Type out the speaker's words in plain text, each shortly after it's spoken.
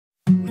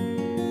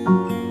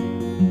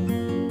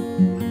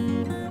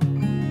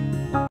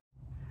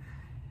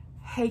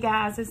Hey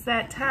guys, it's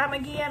that time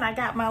again. I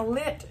got my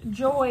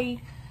Litjoy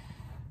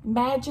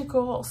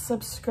magical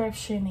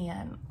subscription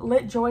in.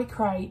 Litjoy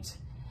crate.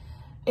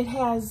 It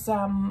has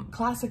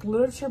classic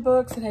literature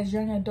books. It has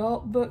young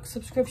adult book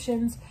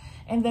subscriptions.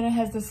 And then it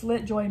has this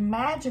Litjoy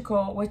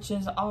magical, which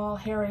is all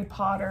Harry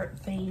Potter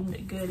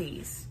themed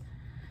goodies.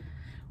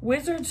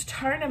 Wizards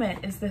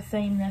Tournament is the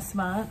theme this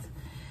month.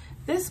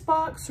 This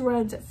box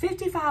runs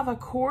 $55 a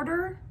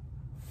quarter.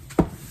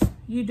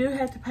 You do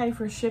have to pay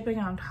for shipping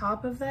on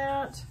top of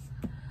that.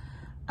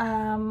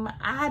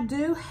 I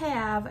do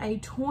have a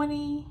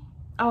 5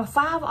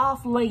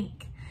 off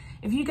link.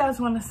 If you guys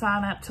want to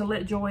sign up to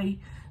Litjoy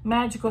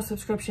magical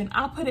subscription,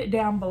 I'll put it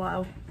down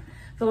below.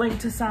 The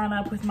link to sign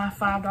up with my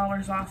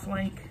 $5 off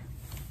link.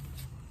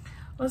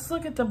 Let's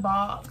look at the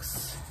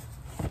box.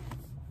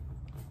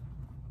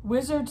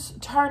 Wizards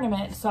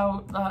Tournament,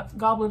 so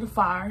Goblet of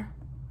Fire.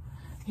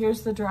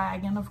 Here's the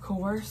dragon, of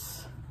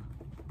course.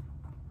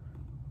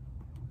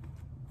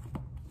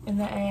 And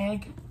the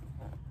egg.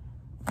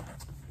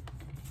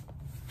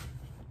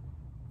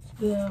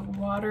 The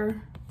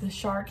water, the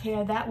shark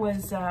head. That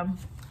was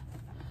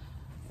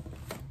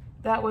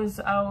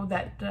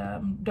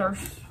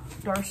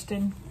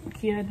Durston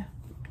kid,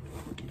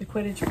 the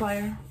Quidditch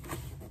player.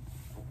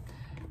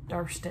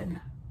 Durston.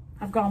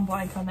 I've gone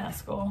blank on that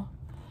school.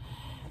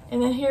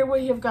 And then here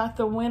we have got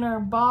the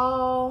winter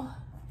ball.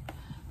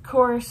 Of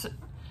course,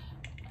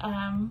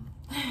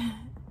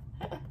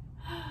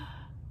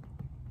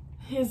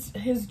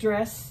 his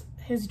dress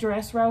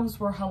robes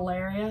were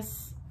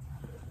hilarious.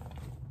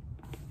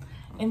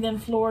 And then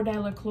Fleur de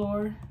la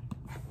Cour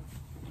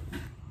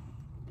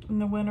in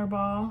the winter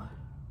ball.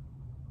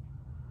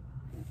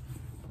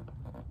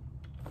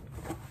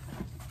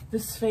 The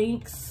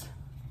Sphinx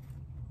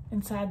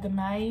inside the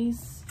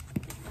maze.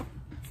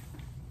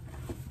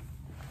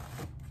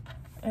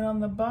 And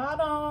on the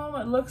bottom,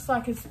 it looks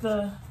like it's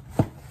the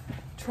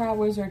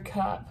Triwizard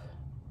Cup.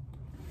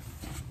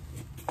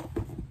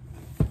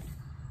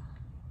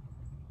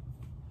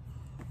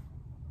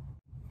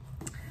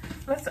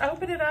 Let's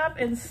open it up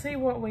and see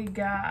what we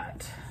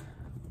got.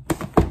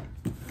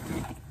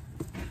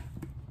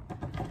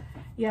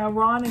 Yeah,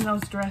 Ron in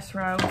those dress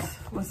robes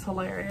was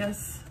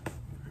hilarious.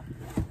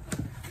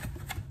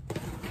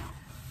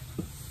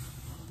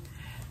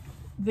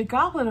 The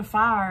Goblet of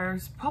Fire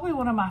is probably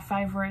one of my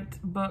favorite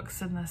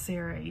books in the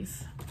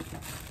series.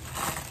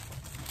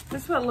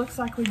 This is what it looks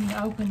like when you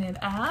open it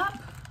up.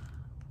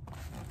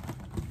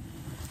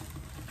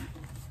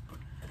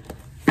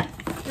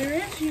 There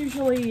is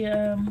usually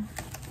a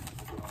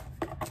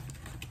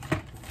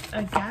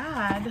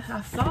guide,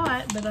 I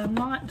thought, but I'm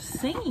not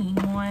seeing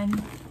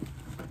one.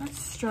 That's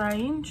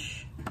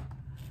strange.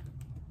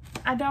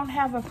 I don't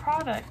have a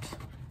product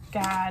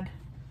guide.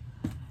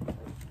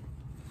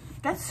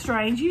 That's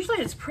strange. Usually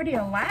it's pretty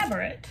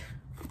elaborate.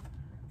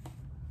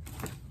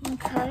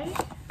 Okay.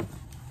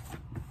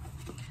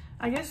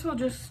 I guess we'll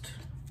just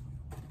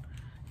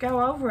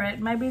go over it.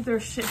 Maybe they're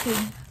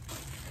shipping.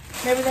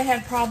 Maybe they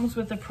had problems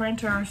with the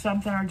printer or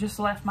something, or just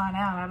left mine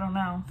out. I don't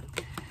know.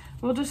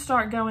 We'll just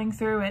start going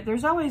through it.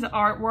 There's always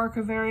artwork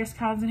of various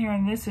kinds in here,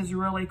 and this is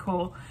really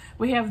cool.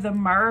 We have the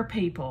mer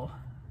people.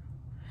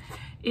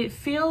 It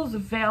feels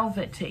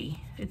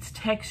velvety. It's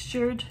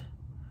textured.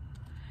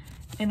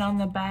 And on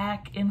the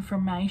back,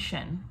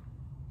 information.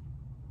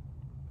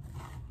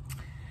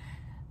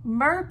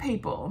 Mer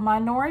people,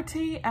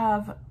 minority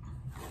of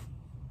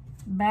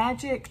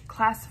magic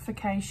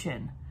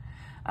classification.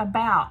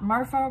 About,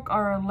 merfolk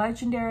are a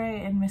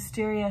legendary and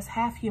mysterious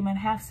half-human,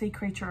 half-sea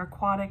creature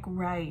aquatic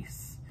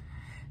race.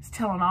 It's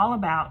telling all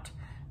about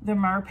the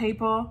mer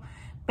people.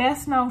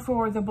 Best known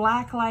for the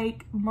Black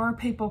Lake Mer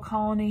People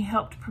Colony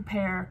helped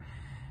prepare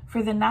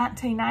for the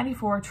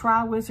 1994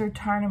 Triwizard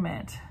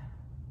Tournament.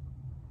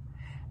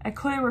 A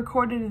clue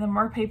recorded in the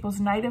Mer People's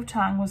native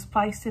tongue was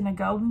placed in a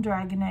golden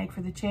dragon egg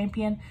for the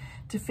champion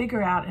to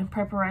figure out in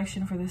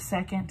preparation for the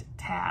second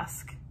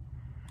task.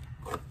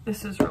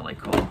 This is really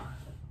cool.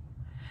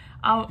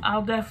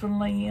 I'll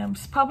definitely,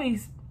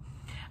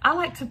 I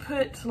like to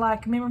put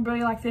like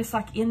memorabilia like this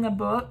like in the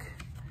book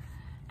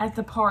at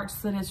the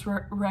parts that it's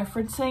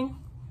referencing,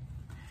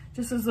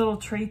 just as little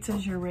treats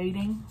as you're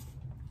reading.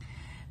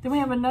 Then we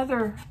have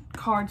another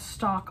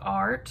cardstock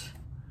art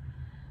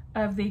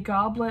of the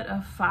Goblet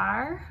of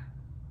Fire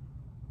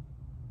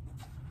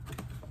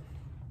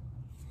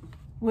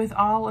with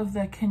all of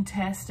the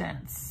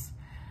contestants.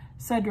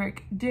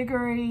 Cedric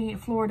Diggory,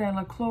 Fleur de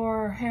la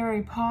Cour,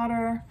 Harry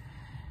Potter,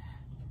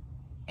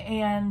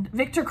 and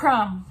Victor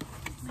Crumb.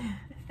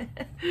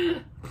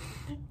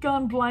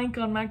 Gone blank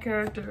on my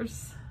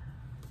characters.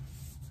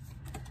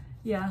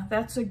 Yeah,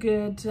 that's a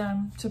good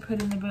to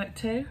put in the book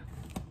too.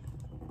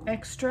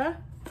 Extra.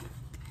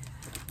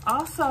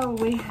 Also,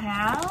 we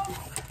have,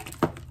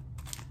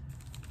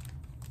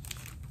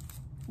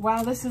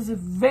 wow, this is a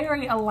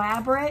very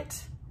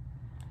elaborate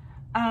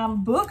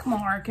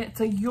bookmark.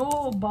 It's a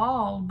Yule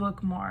Ball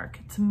bookmark.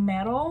 It's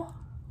metal.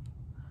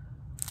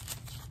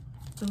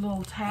 The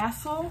little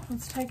tassel.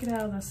 Let's take it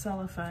out of the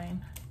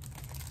cellophane.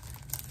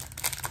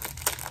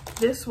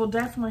 This will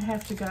definitely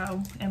have to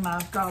go in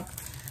my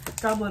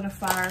Goblet of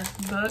Fire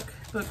book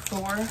 4.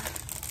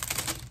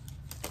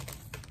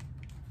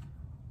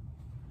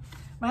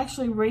 I'm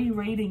actually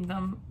rereading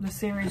the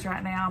series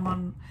right now. I'm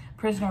on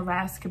Prisoner of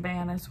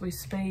Azkaban as we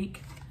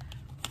speak.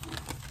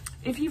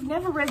 If you've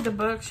never read the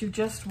books, you've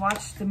just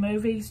watched the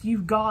movies,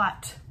 you've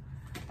got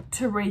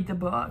to read the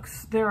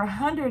books. They're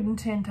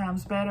 110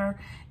 times better,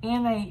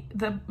 and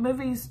the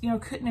movies, you know,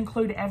 couldn't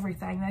include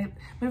everything.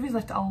 Movies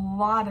left a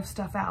lot of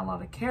stuff out, a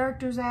lot of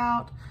characters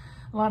out,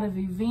 a lot of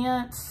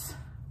events.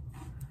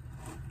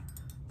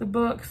 The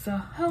book's a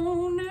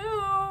whole new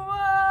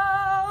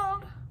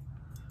world.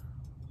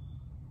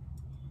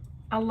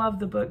 I love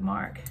the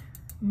bookmark.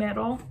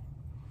 Metal.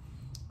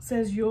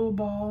 Says Yule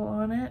Ball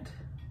on it.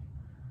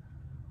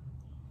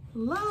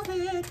 Love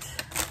it.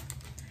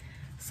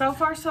 So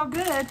far, so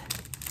good.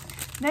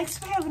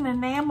 Next, we have an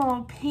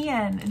enamel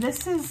pen.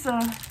 This is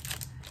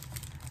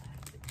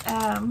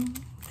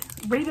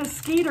Rita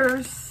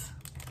Skeeter's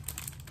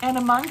and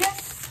Among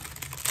Us.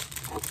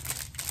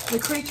 The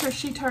creature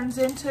she turns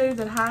into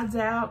that hides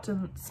out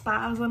and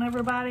spies on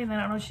everybody and they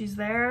don't know she's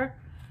there.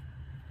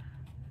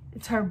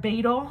 It's her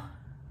beetle.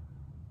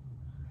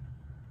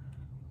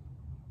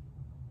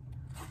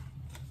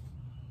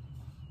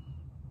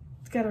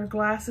 It's got her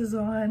glasses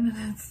on.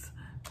 It's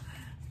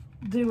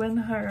doing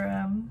her,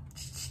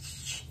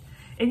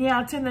 and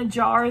yeah, it's in the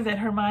jar that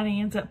Hermione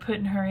ends up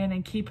putting her in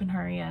and keeping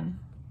her in.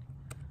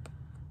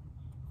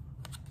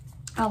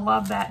 I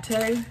love that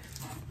too.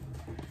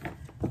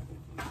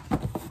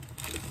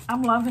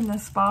 I'm loving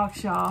this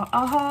box, y'all.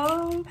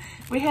 Oh,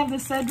 we have the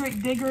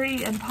Cedric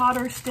Diggory and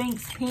Potter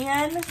Stinks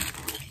pen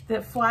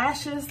that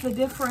flashes the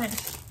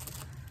different.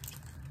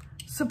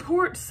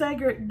 Support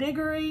Cedric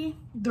Diggory,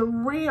 the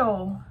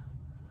real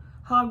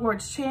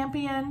Hogwarts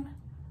champion.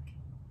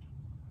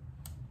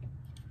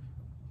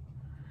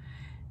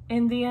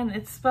 And then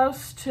it's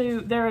supposed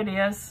to, there it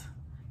is,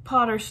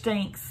 Potter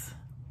Stinks.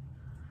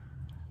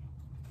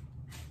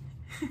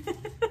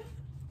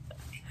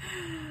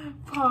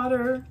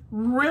 Potter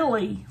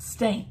really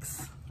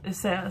stinks, it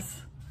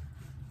says.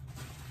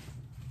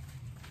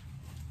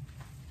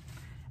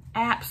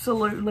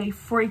 Absolutely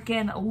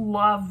freaking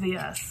love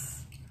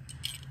this.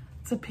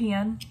 It's a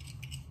pen,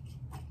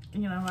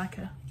 you know, like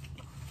a,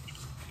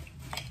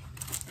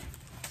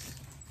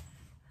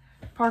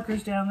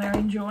 Parker's down there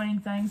enjoying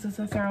things as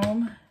I throw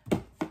them.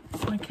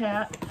 My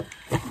cat.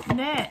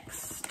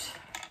 Next,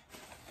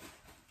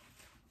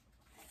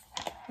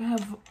 we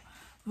have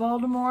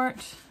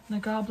Voldemort, the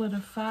Goblet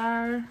of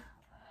Fire,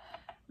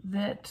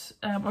 that,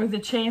 or the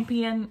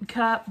Champion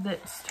Cup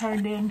that's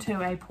turned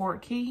into a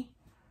portkey.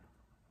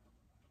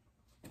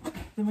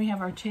 Then we have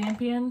our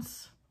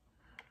champions.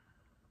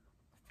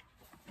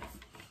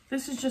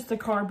 This is just the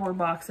cardboard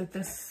box that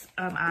this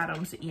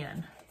item's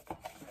in.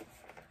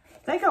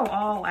 They go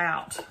all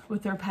out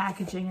with their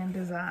packaging and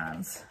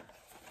designs.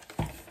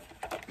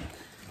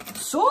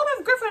 Sword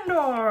of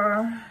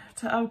Gryffindor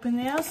to open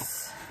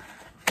this.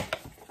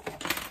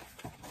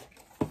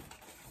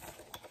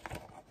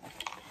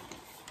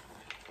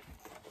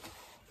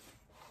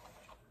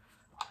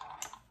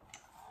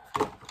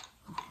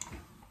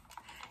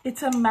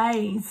 It's a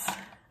maze.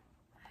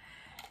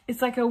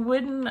 It's like a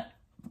wooden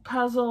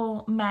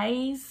puzzle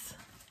maze.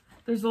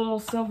 There's a little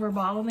silver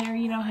ball in there.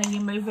 You know how you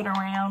move it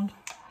around.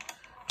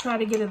 Try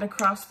to get it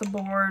across the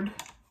board.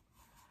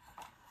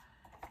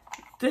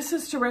 This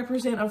is to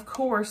represent, of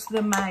course,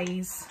 the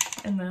maze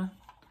in the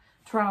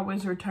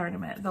Triwizard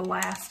Tournament, the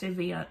last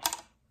event.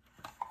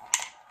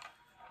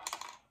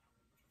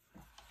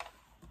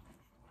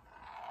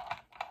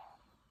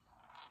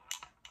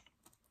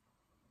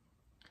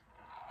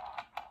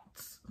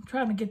 I'm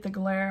trying to get the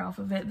glare off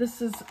of it. This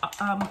is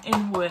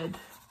in wood.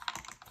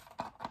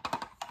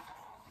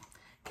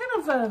 Kind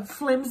of a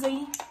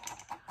flimsy.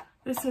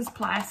 This is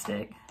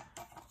plastic.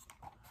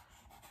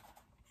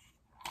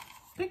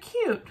 But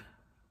cute.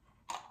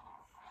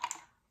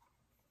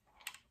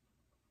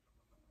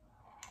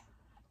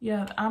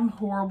 Yeah, I'm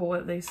horrible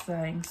at these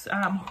things.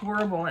 I'm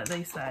horrible at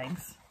these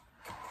things.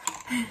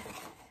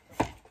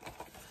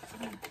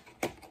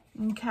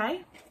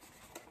 Okay.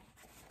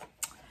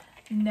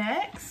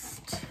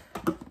 Next.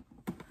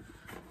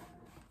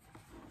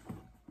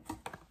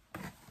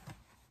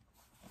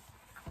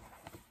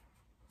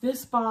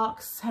 This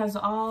box has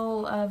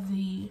all of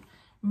the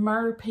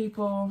Mer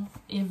People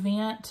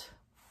event.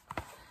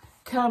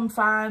 Come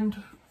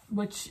find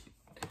which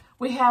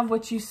we have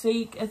what you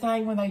seek, a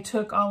thing where they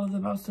took all of the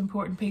most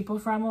important people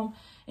from them,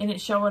 and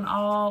it's showing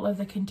all of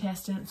the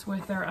contestants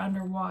with their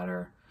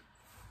underwater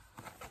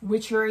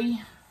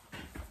witchery.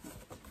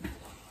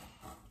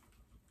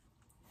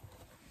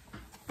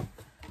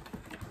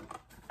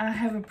 I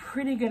have a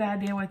pretty good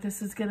idea what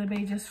this is going to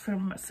be just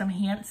from some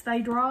hints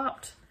they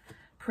dropped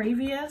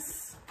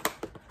previous.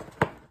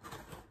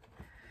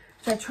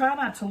 So I try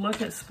not to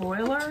look at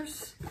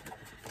spoilers,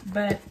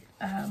 but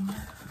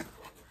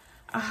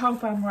I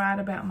hope I'm right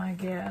about my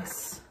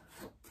guess.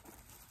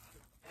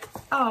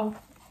 Oh,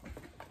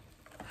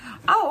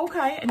 Oh,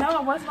 okay. No,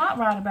 I was not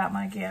right about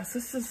my guess.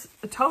 This is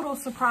a total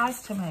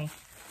surprise to me.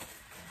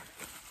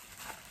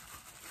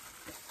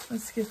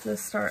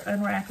 Let's start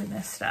unwrapping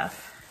this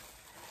stuff.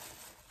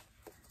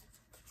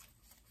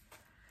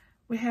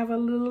 We have a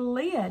little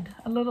lid,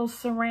 a little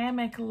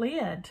ceramic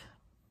lid.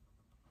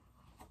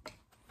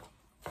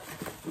 I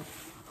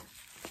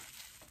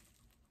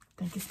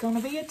think it's going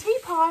to be a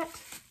teapot.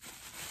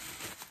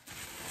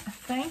 I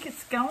think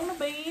it's going to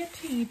be a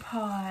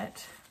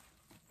teapot.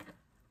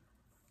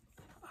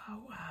 Oh,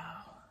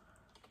 wow.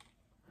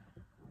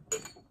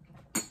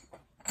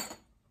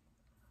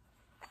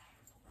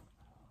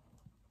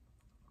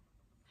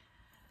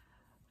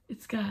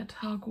 It's got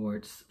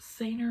Hogwarts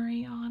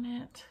scenery on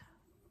it.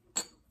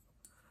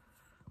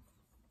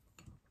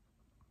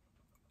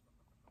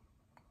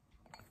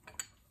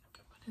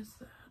 What is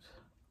that?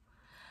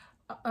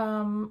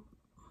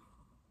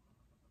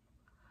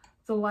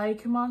 The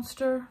lake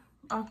monster,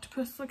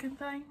 octopus looking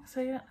thing,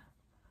 see it?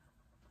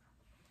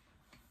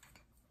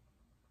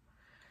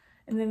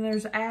 And then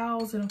there's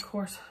owls and of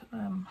course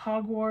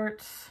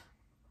Hogwarts.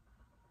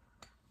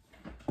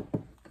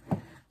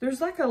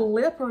 There's like a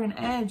lip or an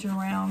edge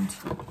around.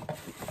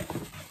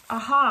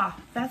 Aha,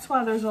 that's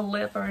why there's a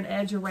lip or an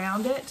edge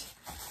around it.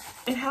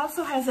 It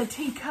also has a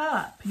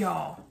teacup,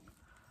 y'all.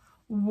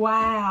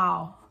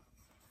 Wow.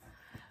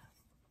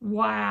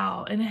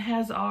 Wow, and it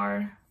has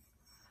our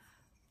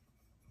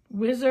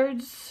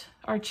wizards,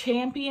 our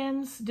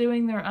champions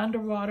doing their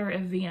underwater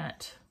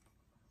event.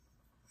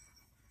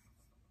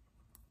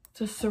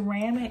 It's a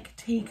ceramic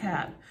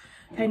teacup.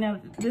 Okay,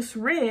 now this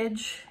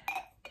ridge,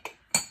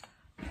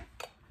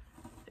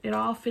 it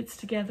all fits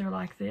together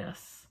like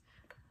this.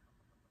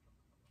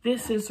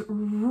 This is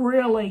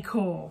really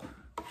cool.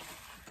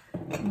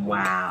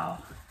 Wow.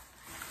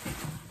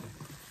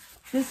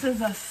 This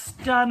is a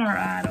stunner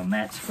item,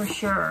 that's for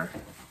sure.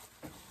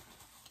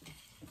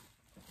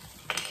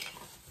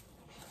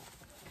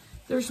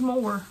 There's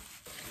more.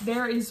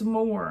 There is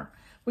more.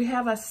 We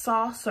have a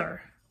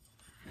saucer.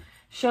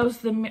 Shows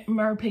the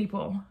mer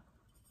people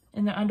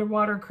and the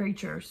underwater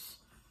creatures.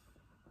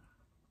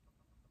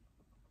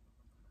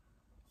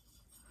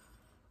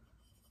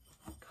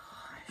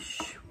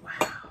 Gosh,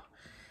 wow.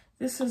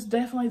 This is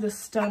definitely the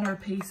stunner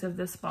piece of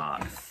this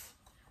box.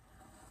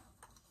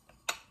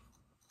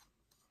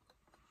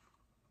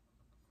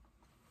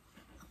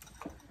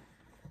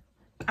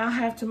 I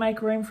have to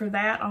make room for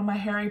that on my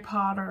Harry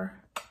Potter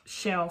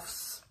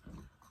shelves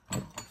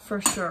for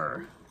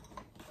sure.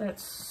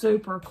 That's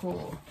super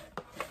cool.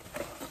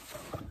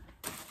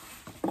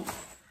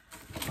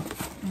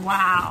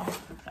 Wow.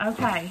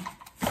 Okay.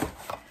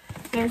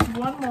 There's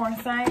one more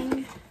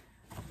thing.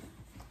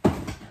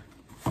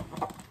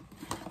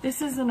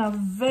 This is in a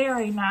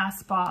very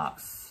nice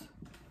box.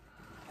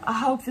 I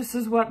hope this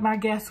is what my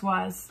guess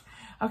was.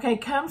 Okay,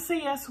 come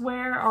see us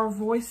where our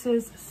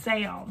voices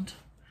sound.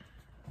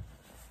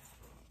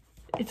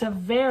 It's a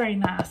very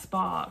nice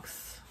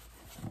box.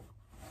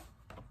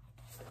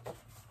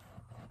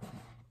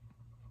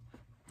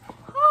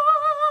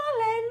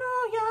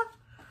 Hallelujah.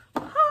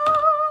 Hallelujah.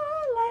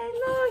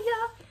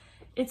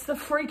 It's the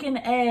freaking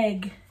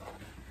egg.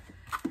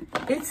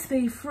 It's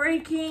the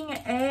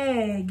freaking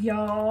egg,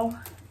 y'all.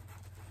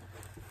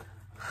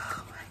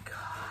 Oh my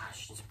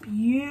gosh, it's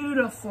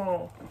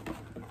beautiful.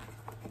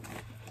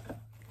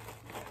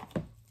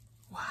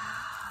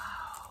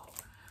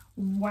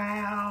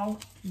 Wow,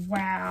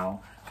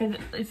 wow.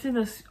 It's in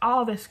this,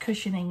 all this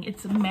cushioning.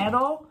 It's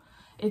metal.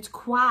 It's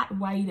quite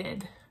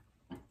weighted.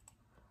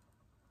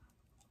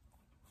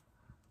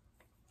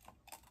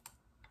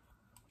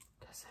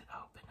 Does it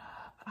open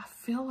up? I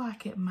feel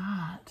like it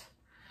might.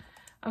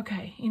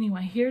 Okay,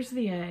 anyway, here's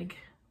the egg.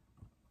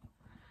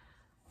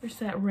 There's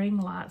that ring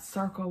light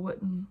circle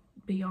wouldn't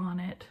be on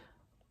it.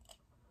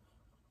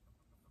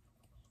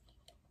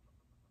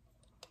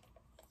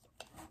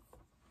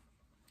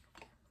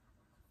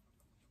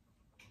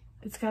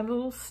 It's got a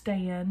little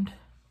stand.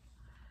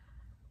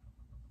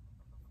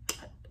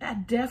 I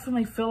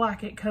definitely feel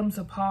like it comes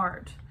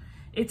apart.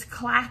 It's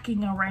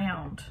clacking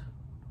around.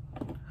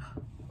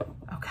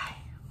 Okay.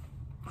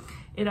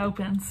 It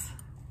opens.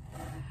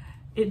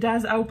 It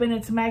does open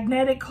its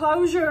magnetic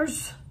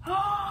closures.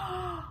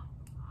 Oh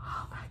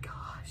my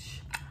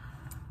gosh.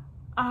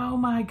 Oh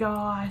my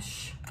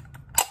gosh.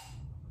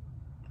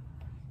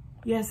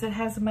 Yes, it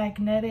has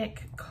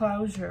magnetic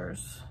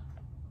closures.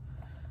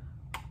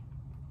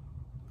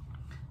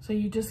 So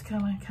you just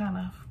kind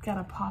of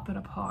gotta pop it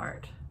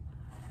apart.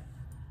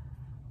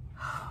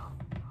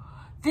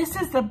 This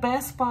is the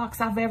best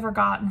box I've ever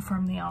gotten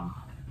from them.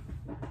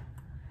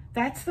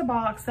 That's the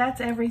box,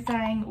 that's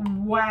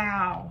everything.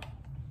 Wow.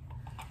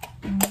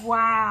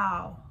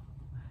 Wow.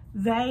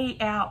 They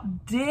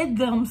outdid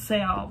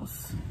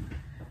themselves.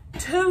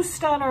 2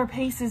 stunner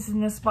pieces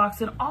in this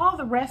box, and all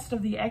the rest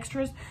of the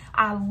extras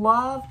I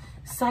love,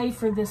 save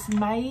for this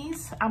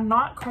maze. I'm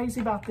not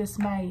crazy about this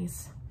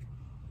maze.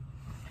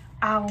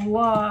 I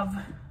love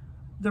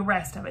the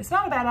rest of it. It's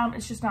not a bad item,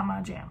 it's just not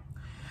my jam.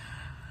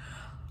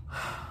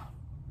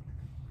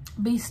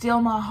 Be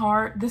Still My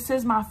Heart. This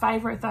is my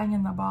favorite thing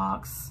in the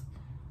box.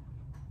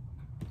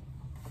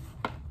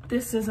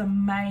 This is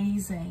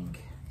amazing.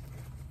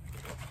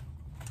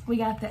 We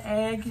got the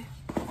egg.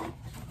 Oh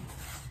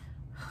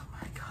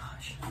my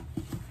gosh.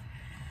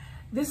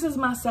 This is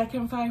my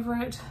second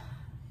favorite.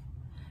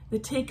 The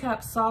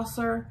teacup,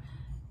 saucer,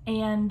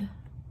 and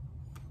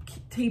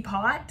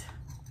teapot.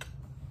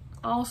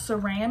 All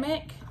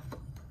ceramic.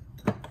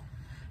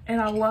 And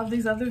I love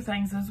these other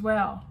things as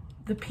well.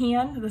 The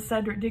pen, the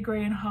Cedric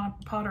Diggory and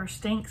Potter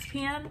Stinks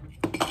pen.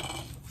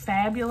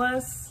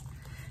 Fabulous.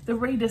 The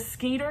Rita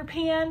Skeeter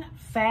pen.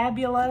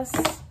 Fabulous.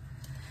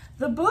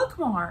 The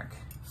bookmark.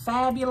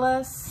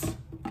 Fabulous.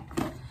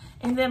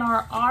 And then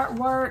our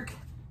artwork.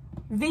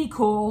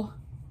 V-Cool.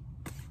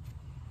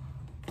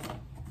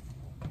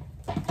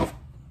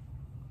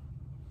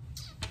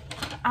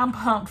 I'm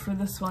pumped for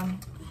this one.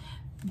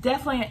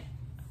 Definitely,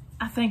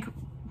 I think,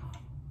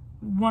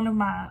 one of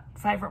my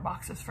favorite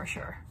boxes for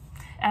sure.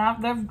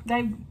 And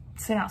they've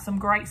sent out some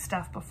great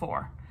stuff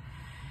before.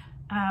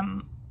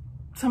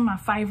 Most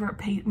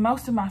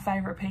of my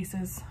favorite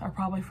pieces are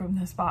probably from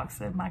this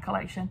box in my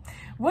collection.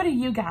 What do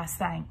you guys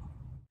think?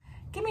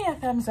 Give me a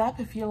thumbs up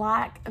if you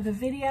like the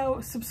video.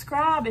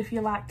 Subscribe if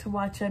you like to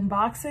watch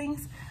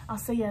unboxings. I'll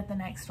see you at the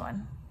next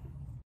one.